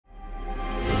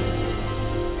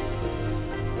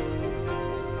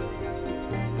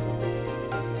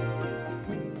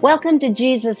Welcome to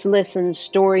Jesus Listens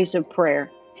Stories of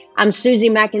Prayer. I'm Susie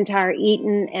McIntyre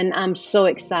Eaton, and I'm so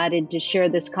excited to share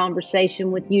this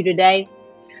conversation with you today.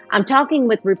 I'm talking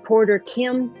with reporter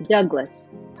Kim Douglas,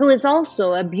 who is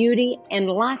also a beauty and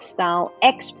lifestyle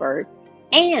expert,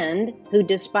 and who,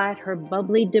 despite her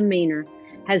bubbly demeanor,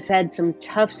 has had some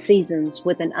tough seasons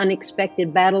with an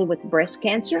unexpected battle with breast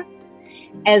cancer,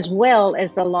 as well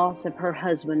as the loss of her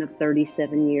husband of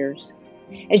 37 years.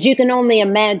 As you can only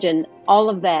imagine, all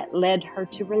of that led her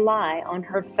to rely on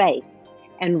her faith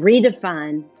and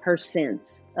redefine her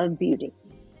sense of beauty.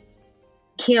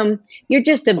 Kim, you're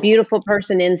just a beautiful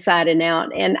person inside and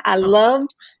out. And I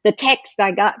loved the text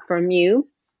I got from you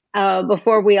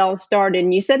before we all started.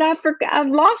 And you said, I've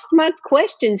lost my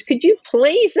questions. Could you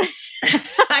please?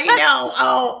 I know.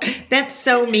 Oh, that's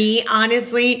so me.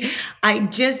 Honestly,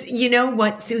 you know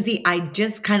what, Susie, I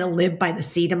just kind of live by the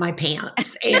seat of my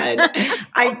pants. And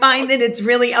I find that it's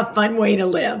really a fun way to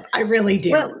live. I really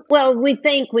do. Well, we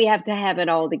think we have to have it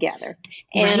all together.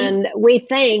 Right? And we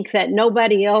think that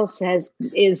nobody else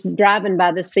is driving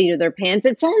by the seat of their pants.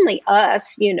 It's only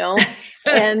us,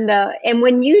 And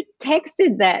when you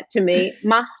texted that to me,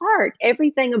 my heart,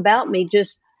 everything about me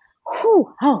just,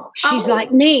 she's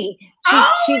like me.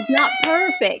 She's not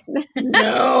perfect.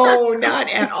 No, not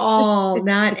at all.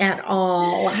 Not at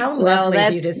all. How lovely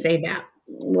of you to say that.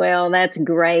 Well, that's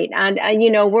great. And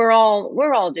we're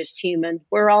all just human.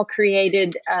 We're all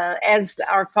created as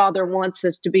our Father wants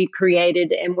us to be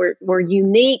created, and we're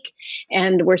unique,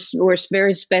 and we're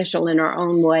very special in our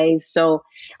own ways. So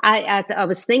I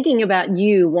was thinking about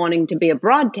you wanting to be a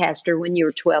broadcaster when you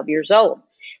were 12 years old.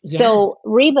 Yes. So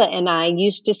Reba and I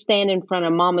used to stand in front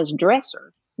of Mama's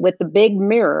dresser with the big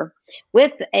mirror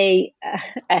with a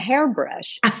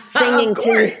hairbrush, singing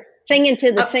to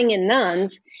the singing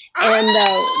nuns. And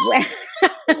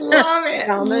love it.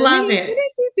 Love it.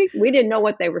 We didn't know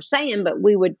what they were saying, but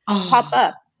we would pop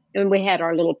up and we had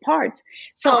our little parts.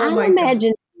 So I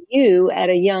imagine you at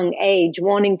a young age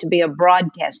wanting to be a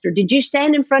broadcaster. Did you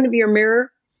stand in front of your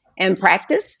mirror and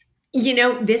practice?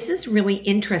 This is really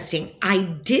interesting. I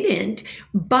didn't,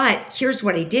 but here's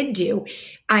what I did do.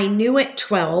 I knew at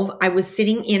 12, I was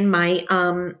sitting in my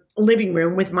living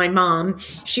room with my mom.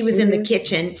 She was in the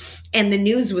kitchen and the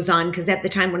news was on, because at the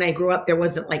time when I grew up, there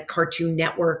wasn't like Cartoon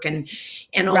Network and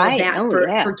all of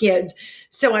that for kids.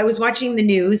 So I was watching the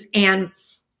news and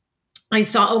I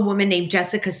saw a woman named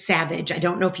Jessica Savage. I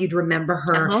don't know if you'd remember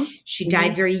her. She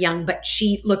died very young, but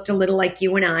she looked a little like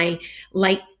you and I,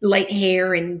 light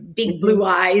hair and big blue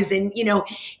eyes. And,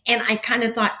 and I kind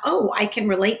of thought, I can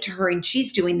relate to her, and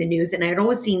she's doing the news. And I had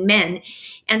always seen men.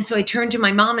 And so I turned to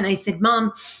my mom and I said,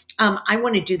 Mom, I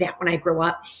want to do that when I grow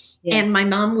up. Yeah. And my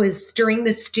mom was stirring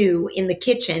the stew in the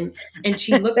kitchen, and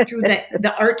she looked through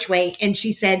the archway and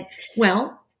she said,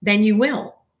 well, then you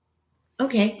will.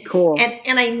 Okay. Cool.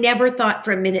 And I never thought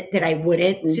for a minute that I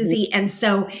wouldn't, Susie. And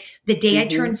so the day I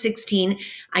turned 16,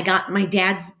 I got my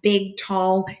dad's big,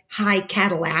 tall, high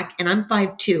Cadillac, and I'm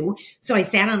 5'2". So I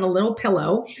sat on a little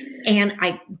pillow and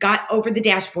I got over the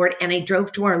dashboard and I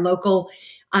drove to our local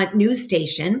news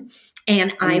station,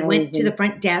 and I went to the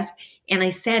front desk and I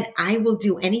said, I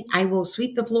will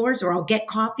sweep the floors, or I'll get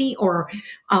coffee, or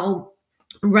I'll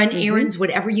run errands,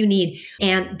 whatever you need.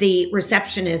 And the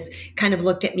receptionist kind of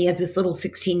looked at me as this little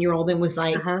 16-year-old and was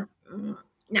like,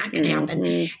 not going to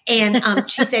happen. And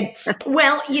she said,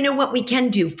 well, you know what we can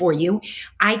do for you?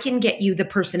 I can get you the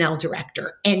personnel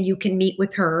director, and you can meet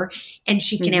with her, and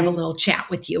she can have a little chat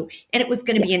with you. And it was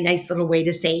going to be a nice little way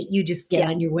to say, you just get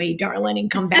on your way, darling, and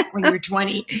come back when you're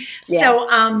 20.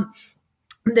 So,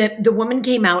 the woman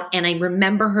came out, and I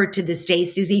remember her to this day,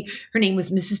 Susie. Her name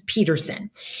was Mrs. Peterson.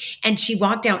 And she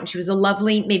walked out, and she was a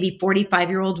lovely, maybe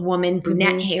 45-year-old woman,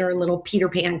 brunette hair, little Peter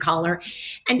Pan collar.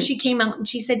 And she came out and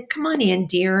she said, come on in,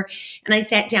 dear. And I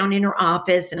sat down in her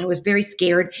office, and I was very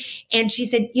scared. And she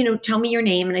said, tell me your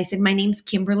name. And I said, my name's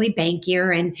Kimberly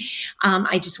Bankier, and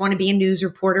I just want to be a news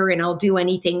reporter, and I'll do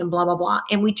anything, and blah, blah, blah.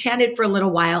 And we chatted for a little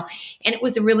while, and it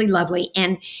was really lovely.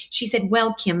 And she said,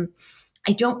 well, Kim,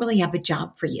 I don't really have a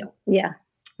job for you. Yeah.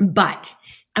 But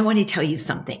I want to tell you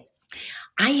something.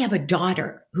 I have a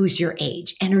daughter who's your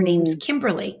age, and her name's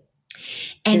Kimberly.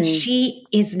 And she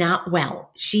is not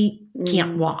well. She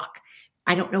can't walk.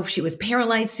 I don't know if she was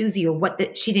paralyzed, Susie, or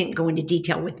what. She didn't go into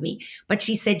detail with me, but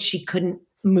she said she couldn't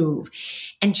move.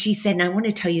 And she said, and I want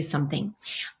to tell you something.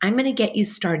 I'm going to get you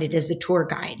started as a tour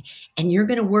guide, and you're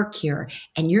going to work here,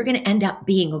 and you're going to end up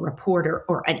being a reporter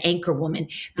or an anchor woman,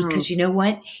 because you know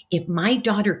what? If my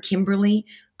daughter Kimberly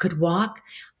could walk,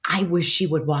 I wish she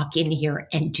would walk in here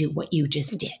and do what you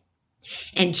just did.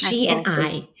 And she and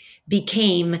I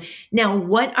became, now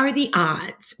what are the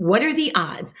odds? What are the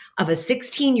odds of a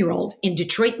 16-year-old in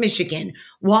Detroit, Michigan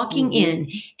walking in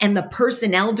and the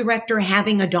personnel director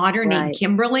having a daughter named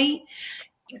Kimberly?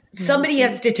 Somebody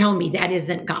has to tell me that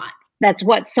isn't God. That's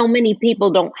what so many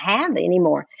people don't have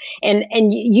anymore. And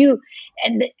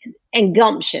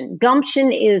gumption.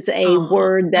 Gumption is a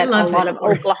word that a lot of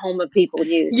Oklahoma people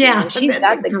use. Yeah, she's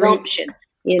got the gumption.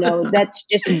 That's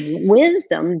just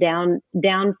wisdom down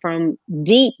from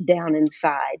deep down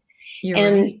inside. You're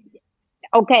right.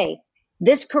 Okay,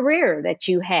 this career that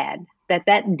you had,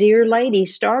 that dear lady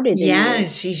started. Yeah,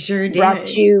 she sure did.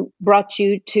 Brought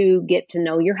you to get to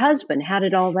know your husband. How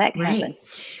did all that happen?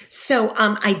 So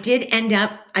I did end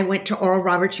up, I went to Oral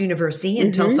Roberts University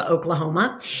in Tulsa,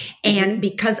 Oklahoma. And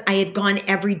because I had gone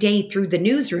every day through the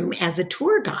newsroom as a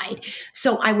tour guide,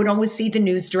 so I would always see the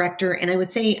news director and I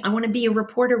would say, I want to be a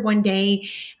reporter one day.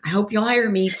 I hope you'll hire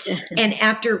me. And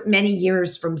after many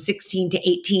years from 16 to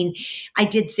 18, I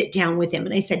did sit down with him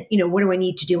and I said, what do I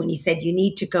need to do? And he said, you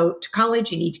need to go to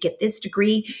college. You need to get this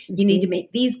degree. You need to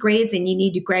make these grades and you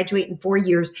need to graduate in 4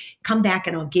 years. Come back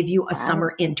and I'll give you a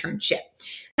summer internship.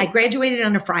 I graduated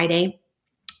on a Friday.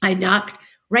 I knocked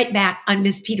right back on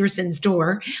Miss Peterson's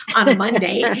door on a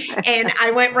Monday. And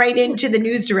I went right into the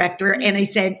news director and I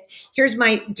said, here's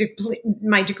my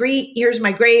degree. Here's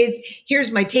my grades.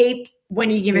 Here's my tape. When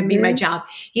are you giving me my job?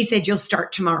 He said, you'll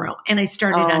start tomorrow. And I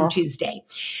started on Tuesday.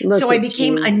 So I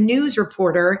became a news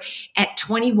reporter at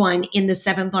 21 in the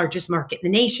 7th largest market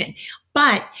in the nation.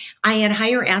 But I had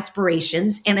higher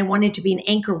aspirations and I wanted to be an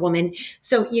anchor woman.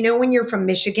 So, when you're from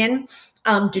Michigan,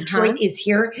 Detroit is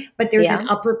here, but there's an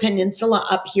upper peninsula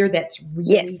up here that's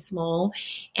really small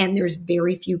and there's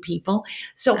very few people.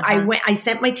 So I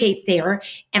sent my tape there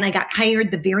and I got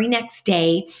hired the very next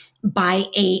day by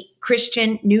a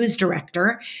Christian news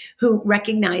director who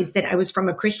recognized that I was from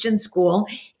a Christian school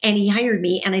and he hired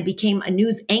me and I became a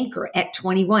news anchor at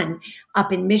 21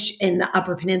 up in in the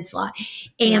Upper Peninsula.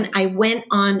 And I went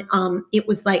on, it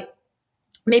was like,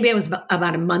 maybe I was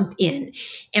about a month in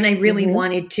and I really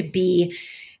wanted to be,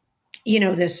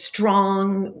 the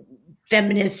strong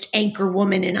feminist anchor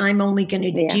woman and I'm only going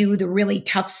to do the really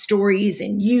tough stories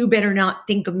and you better not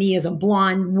think of me as a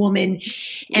blonde woman.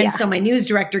 And so my news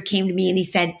director came to me and he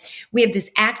said, we have this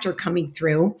actor coming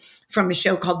through from a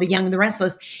show called The Young and the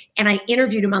Restless. And I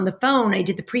interviewed him on the phone. I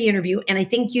did the pre-interview and I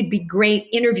think you'd be great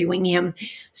interviewing him.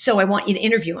 So I want you to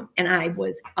interview him. And I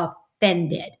was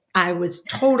offended. I was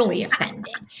totally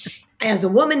offended. As a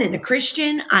woman and a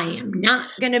Christian, I am not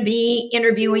going to be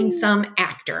interviewing some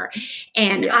actor.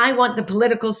 And I want the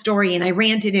political story. And I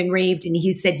ranted and raved. And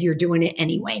he said, you're doing it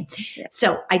anyway.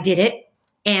 So I did it.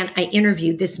 And I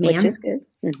interviewed this man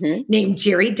named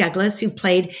Jerry Douglas, who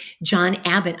played John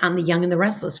Abbott on The Young and the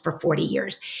Restless for 40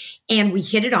 years. And we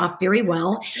hit it off very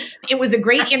well. It was a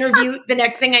great interview. The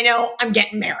next thing I know, I'm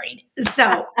getting married.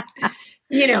 So,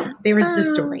 there was the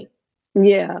story.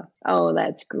 Yeah. Oh,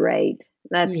 that's great.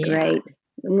 That's great.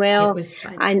 Well,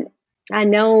 I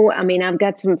know, I've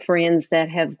got some friends that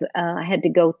have had to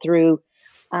go through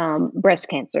breast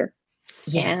cancer.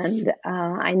 Yes. And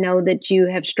I know that you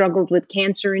have struggled with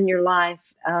cancer in your life.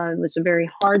 It was a very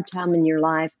hard time in your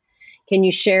life. Can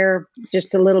you share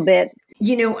just a little bit?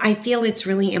 I feel it's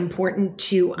really important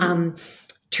to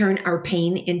turn our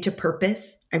pain into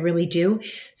purpose. I really do.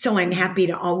 So I'm happy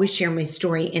to always share my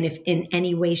story. And if in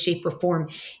any way, shape, or form,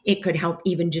 it could help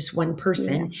even just one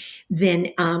person,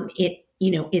 then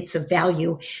it's of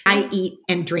value. I eat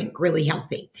and drink really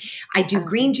healthy. I do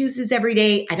green juices every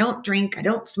day. I don't drink. I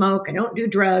don't smoke. I don't do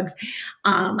drugs.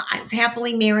 I was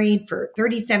happily married for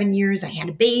 37 years. I had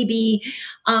a baby.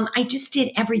 I just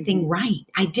did everything right.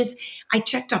 I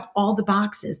checked off all the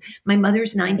boxes. My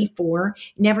mother's 94,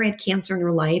 never had cancer in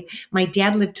her life. My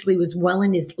dad lived till he was well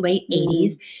in his late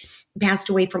 80s. Passed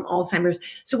away from Alzheimer's.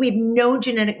 So we have no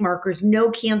genetic markers, no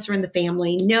cancer in the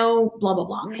family, no blah, blah,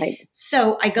 blah. Right.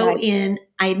 So I go in,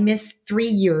 I missed 3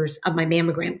 years of my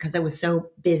mammogram because I was so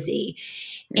busy.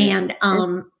 And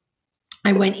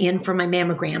I went in for my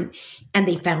mammogram and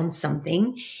they found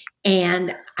something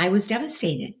and I was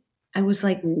devastated. I was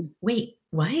like, wait,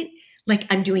 what? Like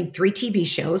I'm doing 3 TV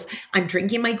shows. I'm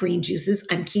drinking my green juices.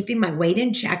 I'm keeping my weight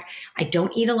in check. I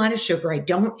don't eat a lot of sugar. I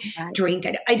don't drink.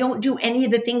 I don't do any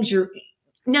of the things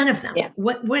none of them. Yeah.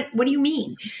 What do you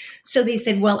mean? So they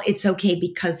said, well, it's okay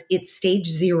because it's stage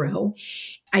 0.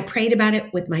 I prayed about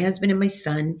it with my husband and my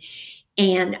son.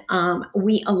 And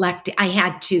I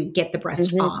had to get the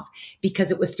breast off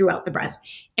because it was throughout the breast.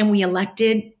 And we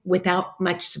elected without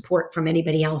much support from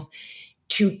anybody else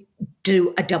to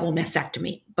do a double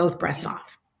mastectomy, both breasts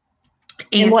off.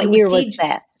 And what year was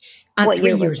that?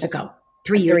 3 years ago.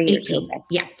 3 years, 3 years. 18. Okay.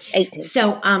 Yeah. 18.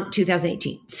 So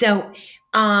 2018. So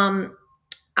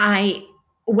I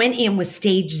went in with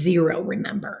stage 0,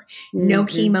 remember? No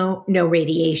chemo, no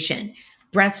radiation.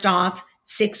 Breast off,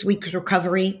 6 weeks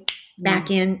recovery,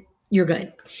 back in, you're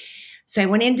good. So I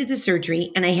went into the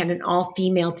surgery and I had an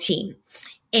all-female team.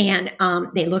 And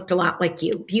they looked a lot like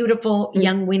you. Beautiful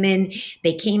young women.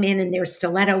 They came in their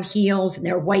stiletto heels and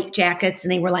their white jackets.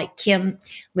 And they were like, Kim,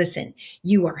 listen,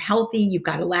 you are healthy. You've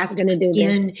got elastic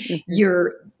skin.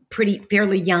 You're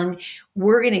fairly young.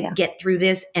 We're going to get through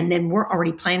this. And then we're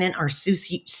already planning our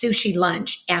sushi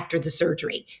lunch after the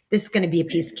surgery. This is going to be a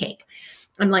piece of cake.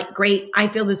 I'm like, great. I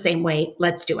feel the same way.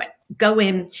 Let's do it. Go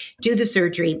in, do the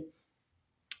surgery.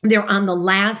 They're on the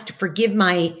last, forgive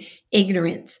my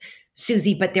ignorance,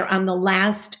 Susie, but they're on the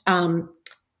last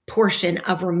portion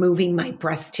of removing my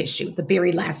breast tissue, the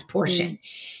very last portion.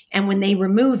 And when they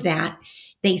remove that,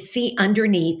 they see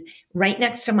underneath, right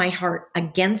next to my heart,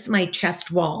 against my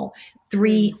chest wall,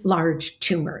 3 large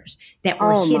tumors that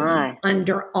were hidden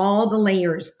under all the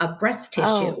layers of breast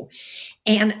tissue.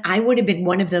 And I would have been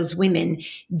one of those women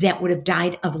that would have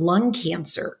died of lung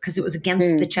cancer because it was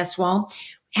against the chest wall,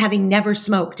 having never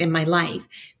smoked in my life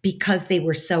because they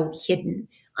were so hidden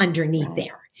underneath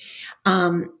there.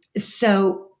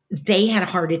 So they had a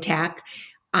heart attack.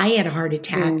 I had a heart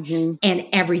attack and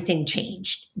everything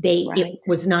changed. It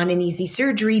was not an easy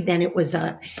surgery. Then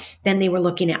then they were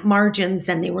looking at margins.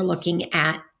 Then they were looking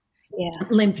at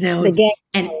lymph nodes. The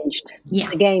game changed.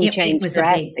 The game changed. It was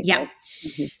a big,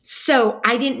 So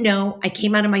I didn't know. I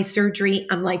came out of my surgery.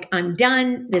 I'm like, I'm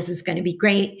done. This is going to be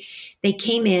great. They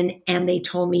came in and they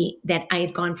told me that I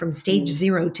had gone from stage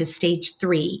 0 to stage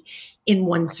 3 in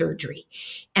one surgery,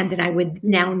 and that I would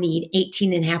now need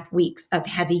 18 and a half weeks of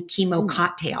heavy chemo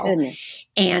cocktail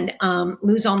and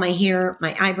lose all my hair,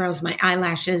 my eyebrows, my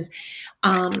eyelashes.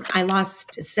 I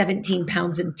lost 17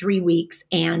 pounds in 3 weeks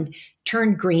and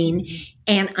turned green,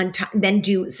 and then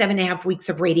do 7.5 weeks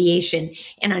of radiation.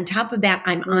 And on top of that,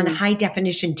 I'm on high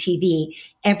definition TV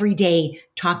every day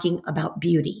talking about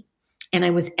beauty. And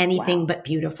I was anything but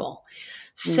beautiful.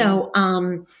 So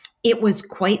it was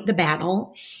quite the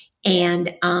battle.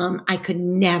 And I could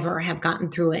never have gotten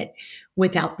through it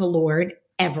without the Lord,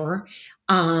 ever.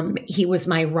 He was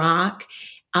my rock.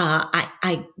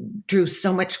 I drew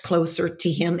so much closer to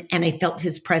him, and I felt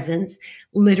his presence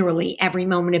literally every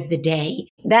moment of the day.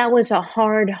 That was a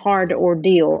hard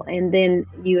ordeal. And then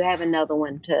you have another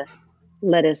one to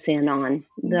let us in on,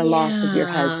 the loss of your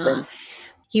husband.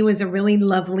 He was a really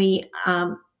lovely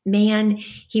man.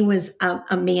 He was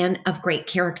a man of great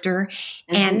character.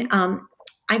 And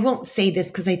I won't say this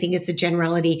because I think it's a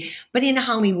generality, but in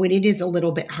Hollywood, it is a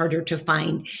little bit harder to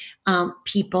find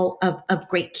people of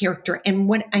great character. And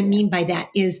what I mean by that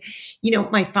is,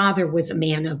 my father was a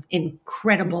man of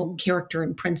incredible character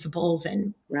and principles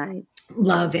and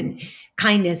love and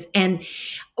kindness. And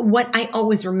what I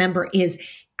always remember is,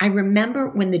 I remember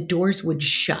when the doors would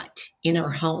shut in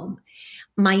our home,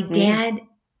 my dad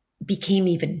became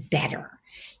even better.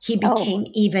 He became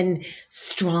even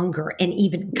stronger and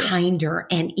even kinder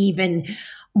and even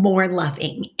more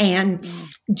loving. And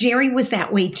Jerry was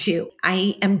that way too.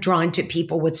 I am drawn to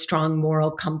people with strong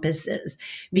moral compasses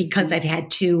because I've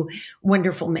had 2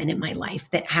 wonderful men in my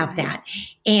life that have that.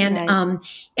 And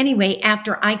anyway,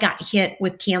 after I got hit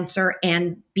with cancer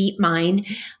and beat mine,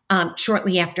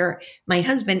 shortly after, my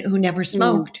husband, who never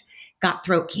smoked, got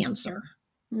throat cancer.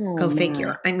 Go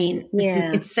figure. I mean,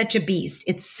 it's such a beast.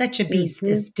 It's such a beast,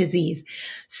 this disease.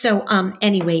 So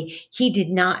anyway, he did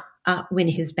not win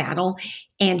his battle,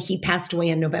 and he passed away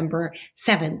on November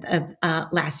 7th of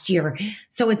last year.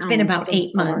 So it's been about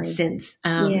 8 months since.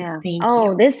 Thank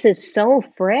you. This is so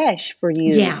fresh for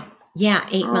you. Yeah,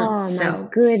 8 months. Oh, my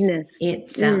goodness.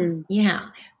 It's,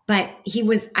 but he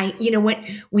was, you know what,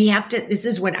 this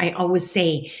is what I always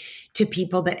say to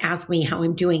people that ask me how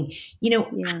I'm doing.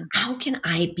 How can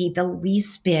I be the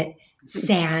least bit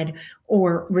sad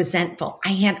or resentful?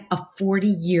 I had a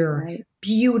 40-year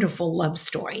beautiful love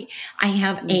story. I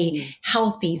have a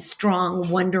healthy, strong,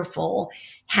 wonderful,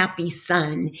 happy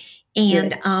son.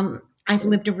 And I've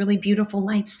lived a really beautiful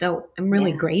life. So I'm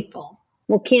really grateful.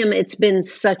 Well, Kim, it's been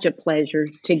such a pleasure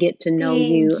to get to know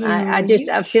you. I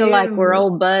feel like we're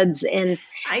old buds, and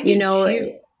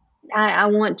I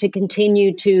want to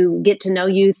continue to get to know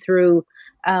you through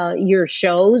your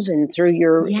shows and through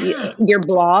your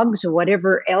blogs or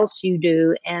whatever else you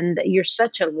do. And you're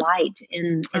such a light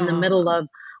in the middle of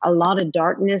a lot of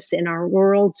darkness in our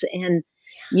worlds, and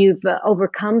you've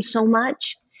overcome so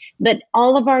much. But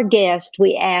all of our guests,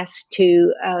 we ask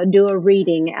to do a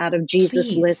reading out of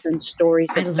Jesus Listens,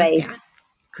 Stories of Faith.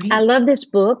 I love this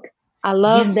book. I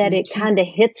love Yes, that me it too. kind of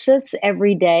hits us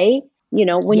every day. You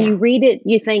know, when Yeah, you read it,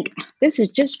 you think, this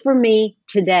is just for me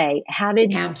today. How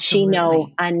did she know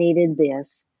absolutely. I needed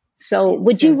this? So, It's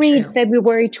would so you read true.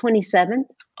 February 27th?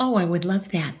 Oh, I would love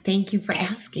that. Thank you for Okay.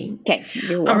 asking. Okay.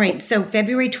 You're All right. welcome. So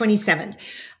February 27th.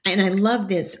 And I love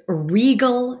this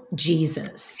regal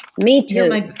Jesus. Me You're too.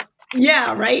 my,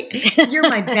 yeah, right. You're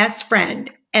my best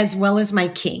friend as well as my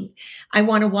king. I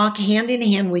want to walk hand in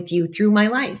hand with you through my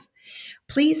life.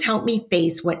 Please help me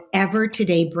face whatever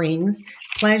today brings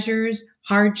pleasures,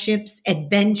 hardships,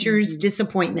 adventures, Mhm,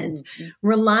 disappointments, mhm,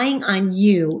 relying on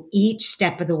you each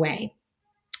step of the way.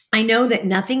 I know that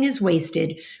nothing is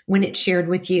wasted when it's shared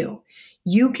with you.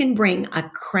 You can bring a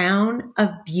crown of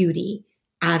beauty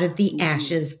out of the mhm.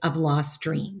 ashes of lost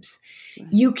dreams. Right.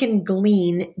 You can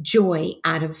glean joy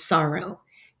out of sorrow,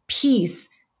 peace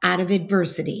out of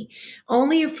adversity.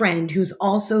 Only a friend who's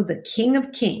also the King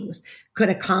of Kings could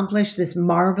accomplish this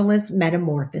marvelous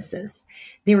metamorphosis.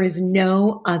 There is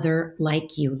no other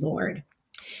like you, Lord.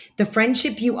 The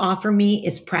friendship you offer me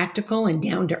is practical and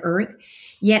down to earth,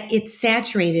 yet it's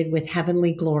saturated with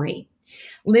heavenly glory.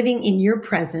 Living in your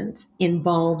presence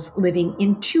involves living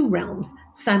in two realms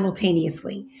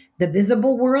simultaneously, the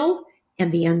visible world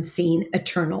and the unseen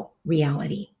eternal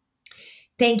reality.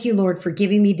 Thank you, Lord, for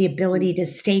giving me the ability to Mhm,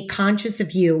 stay conscious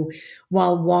of you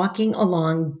while walking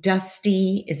along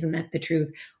dusty, isn't that the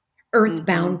truth,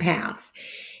 earthbound mhm. paths.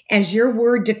 As your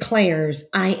word declares,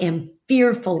 I am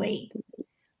fearfully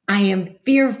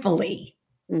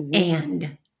Mhm.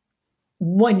 and Wonderful.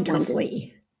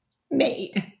 wonderfully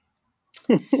made.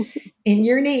 In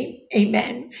your name,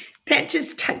 amen. That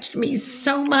just touched me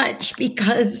so much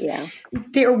because Yeah.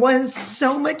 there was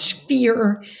so much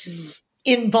fear Mm,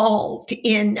 involved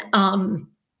in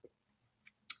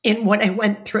what I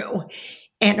went through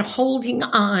and holding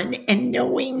on and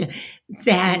knowing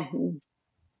that mhm.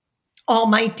 all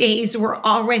my days were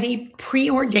already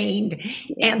preordained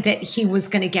Yeah. and that he was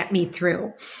going to get me through.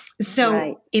 Right.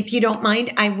 So, if you don't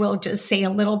mind, I will just say a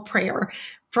little prayer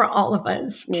for all of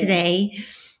us Yeah. today.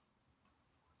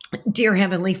 Dear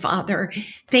Heavenly Father,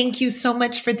 thank you so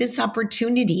much for this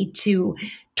opportunity to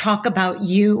talk about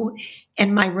you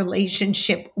and my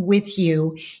relationship with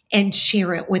you and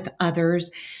share it with others.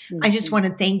 I just Mhm. want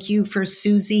to thank you for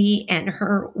Susie and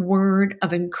her word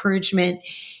of encouragement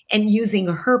and using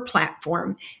her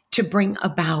platform to bring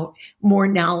about more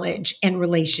knowledge and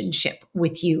relationship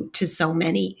with you to so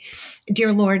many.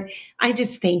 Dear Lord, I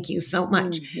just thank you so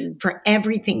much Mhm. for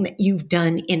everything that you've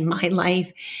done in my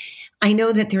life. I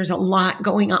know that there's a lot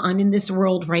going on in this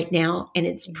world right now, and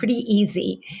it's Yeah. pretty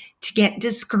easy to get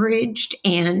discouraged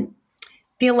and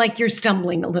feel like you're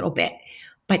stumbling a little bit.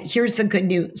 But here's the good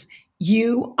news: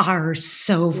 you are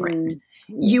sovereign.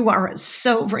 Mm. You Yes. are a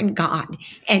sovereign God,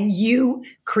 and you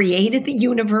created the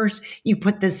universe. You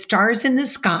put the stars in the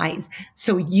skies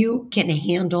so you can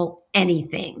handle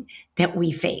anything that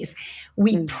we face.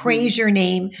 We Mhm. praise your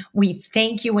name. We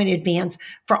thank you in advance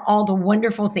for all the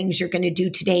wonderful things you're going to do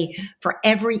today for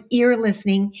every ear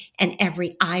listening and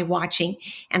every eye watching.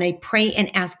 And I pray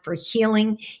and ask for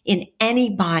healing in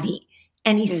any body,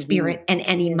 any Mhm. spirit, and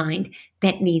any Yes. mind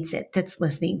that needs it, that's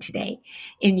listening today.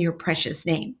 In your precious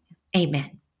name,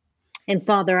 amen. And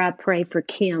Father, I pray for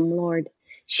Kim, Lord.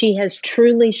 She has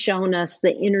truly shown us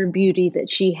the inner beauty that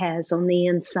she has on the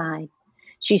inside.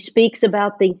 She speaks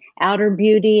about the outer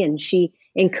beauty and she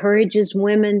encourages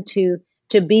women to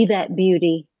be that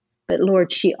beauty. But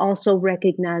Lord, she also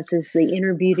recognizes the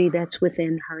inner beauty that's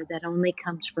within her that only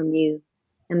comes from you.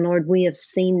 And Lord, we have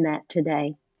seen that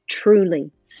today,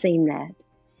 truly seen that.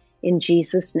 In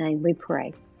Jesus' name we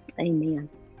pray. Amen.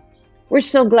 We're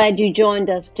so glad you joined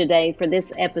us today for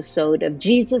this episode of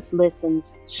Jesus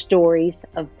Listens Stories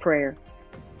of Prayer.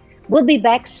 We'll be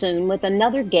back soon with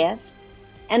another guest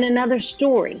and another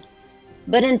story.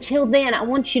 But until then, I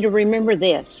want you to remember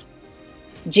this: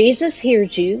 Jesus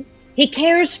hears you, He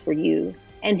cares for you,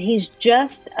 and He's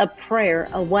just a prayer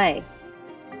away.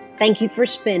 Thank you for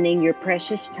spending your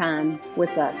precious time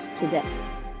with us today.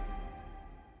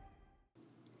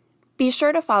 Be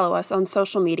sure to follow us on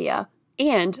social media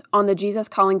and on the Jesus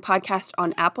Calling podcast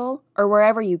on Apple or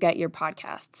wherever you get your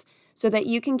podcasts so that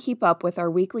you can keep up with our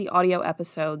weekly audio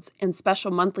episodes and special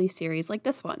monthly series like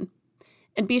this one.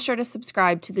 And be sure to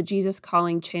subscribe to the Jesus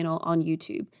Calling channel on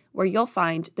YouTube, where you'll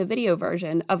find the video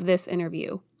version of this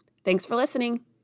interview. Thanks for listening.